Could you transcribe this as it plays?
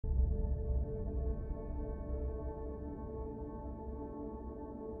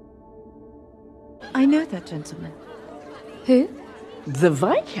I know that gentleman. Who? The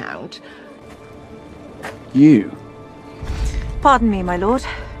Viscount? You. Pardon me, my lord.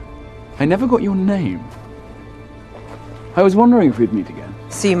 I never got your name. I was wondering if we'd meet again.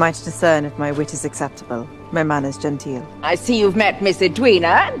 So you might discern if my wit is acceptable, my manners genteel. I see you've met Miss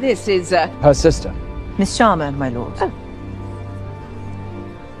Edwina. This is, Her sister. Miss Sharma, my lord. Oh.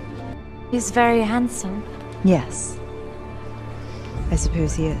 He's very handsome. Yes. I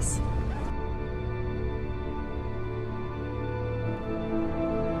suppose he is.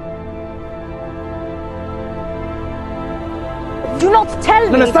 Do not tell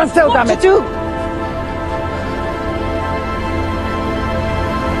me! No, stand still, damn it! What to do!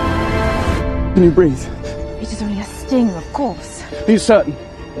 Can you breathe? It is only a sting, of course. Are you certain?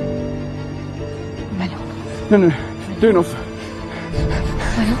 My lord. No, no, do not.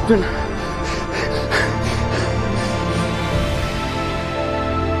 My lord. Do not.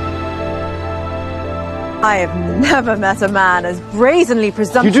 I have never met a man as brazenly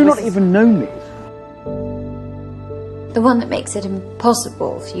presumptuous. You do not even know me. The one that makes it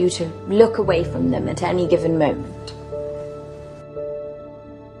impossible for you to look away from them at any given moment.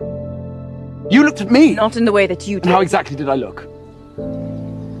 You looked at me! Not in the way that you did. And how exactly did I look?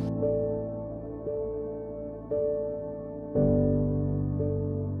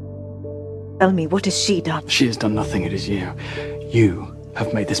 Tell me, what has she done? She has done nothing, it is you. You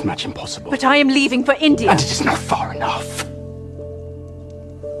have made this match impossible. But I am leaving for India. And it is not far enough.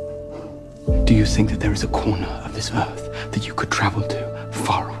 Do you think that there is a corner of this earth that you could travel to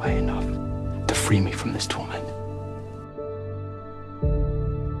far away enough to free me from this torment?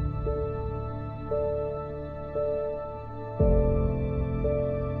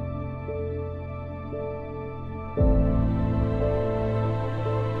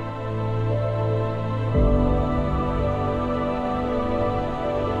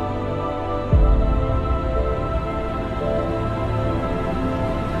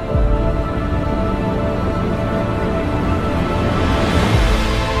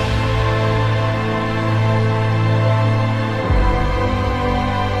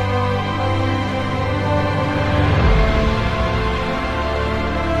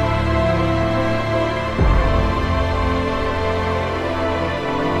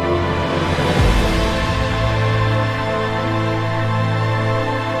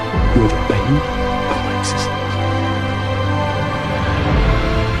 You are the bane of my existence.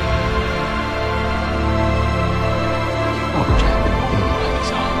 Object in my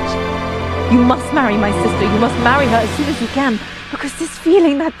desires. You must marry my sister. You must marry her as soon as you can. Because this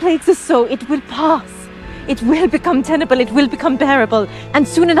feeling that plagues us so, it will pass. It will become tenable. It will become bearable. And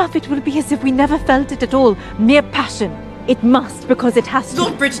soon enough it will be as if we never felt it at all. Mere passion. It must, because it has to.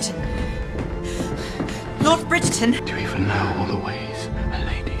 Lord Bridgerton! Lord Bridgerton! Do you even know all the ways a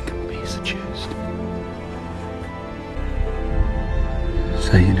lady can be seduced?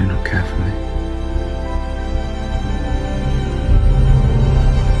 Say you do not care for me.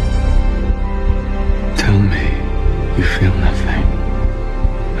 Tell me you feel nothing,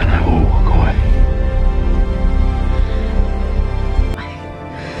 and I will walk away. I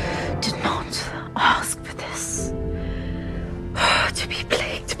did not ask for this. To be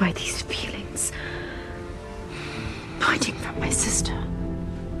plagued by these feelings. Hiding from my sister.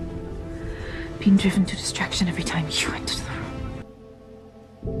 Being driven to distraction every time you entered the room.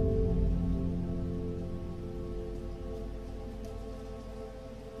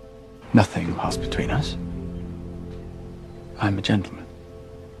 Nothing passed between us. I'm a gentleman.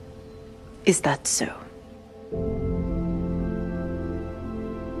 Is that so?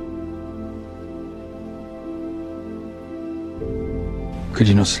 Could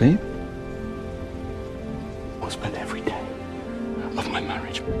you not sleep? I'll spend every day of my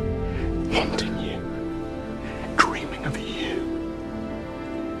marriage wanting you, dreaming of you.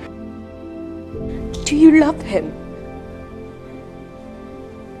 Do you love him?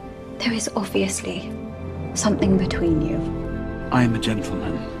 There is obviously something between you. I am a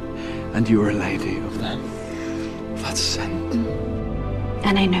gentleman, and you are a lady of that scent.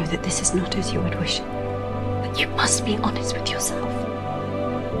 And I know that this is not as you would wish it. But you must be honest with yourself.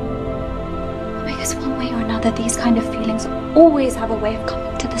 Because one way or another, these kind of feelings always have a way of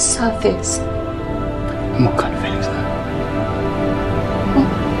coming to the surface. And what kind of feelings are there?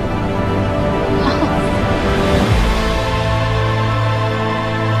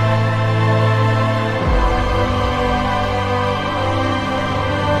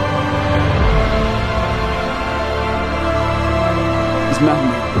 It's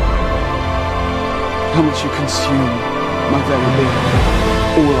maddening how much you consume my very being.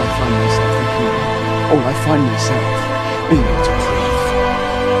 All I find myself thinking about, all I find myself being able to breathe.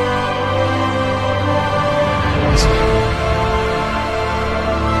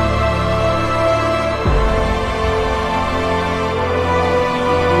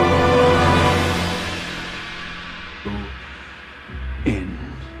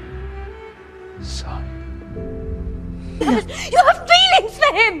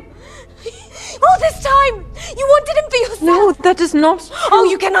 not true. Oh,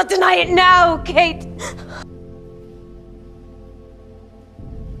 you cannot deny it now, Kate!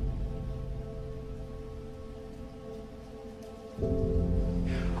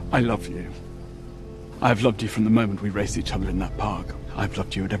 I love you. I have loved you from the moment we raced each other in that park. I've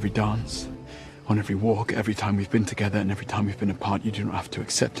loved you at every dance, on every walk, every time we've been together, and every time we've been apart. You do not have to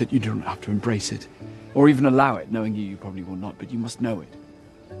accept it, you do not have to embrace it, or even allow it. Knowing you probably will not, but you must know it.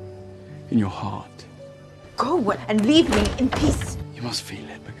 In your heart. Go and leave me in peace. You must feel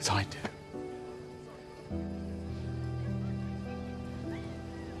it, because I do.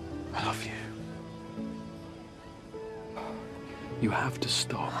 I love you. You have to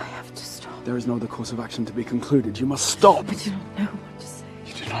stop. I have to stop. There is no other course of action to be concluded. You must stop. I do not know what to say.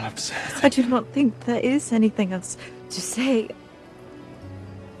 You do not have to say anything. I do not think there is anything else to say.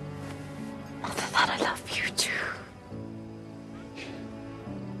 Other than I love you too.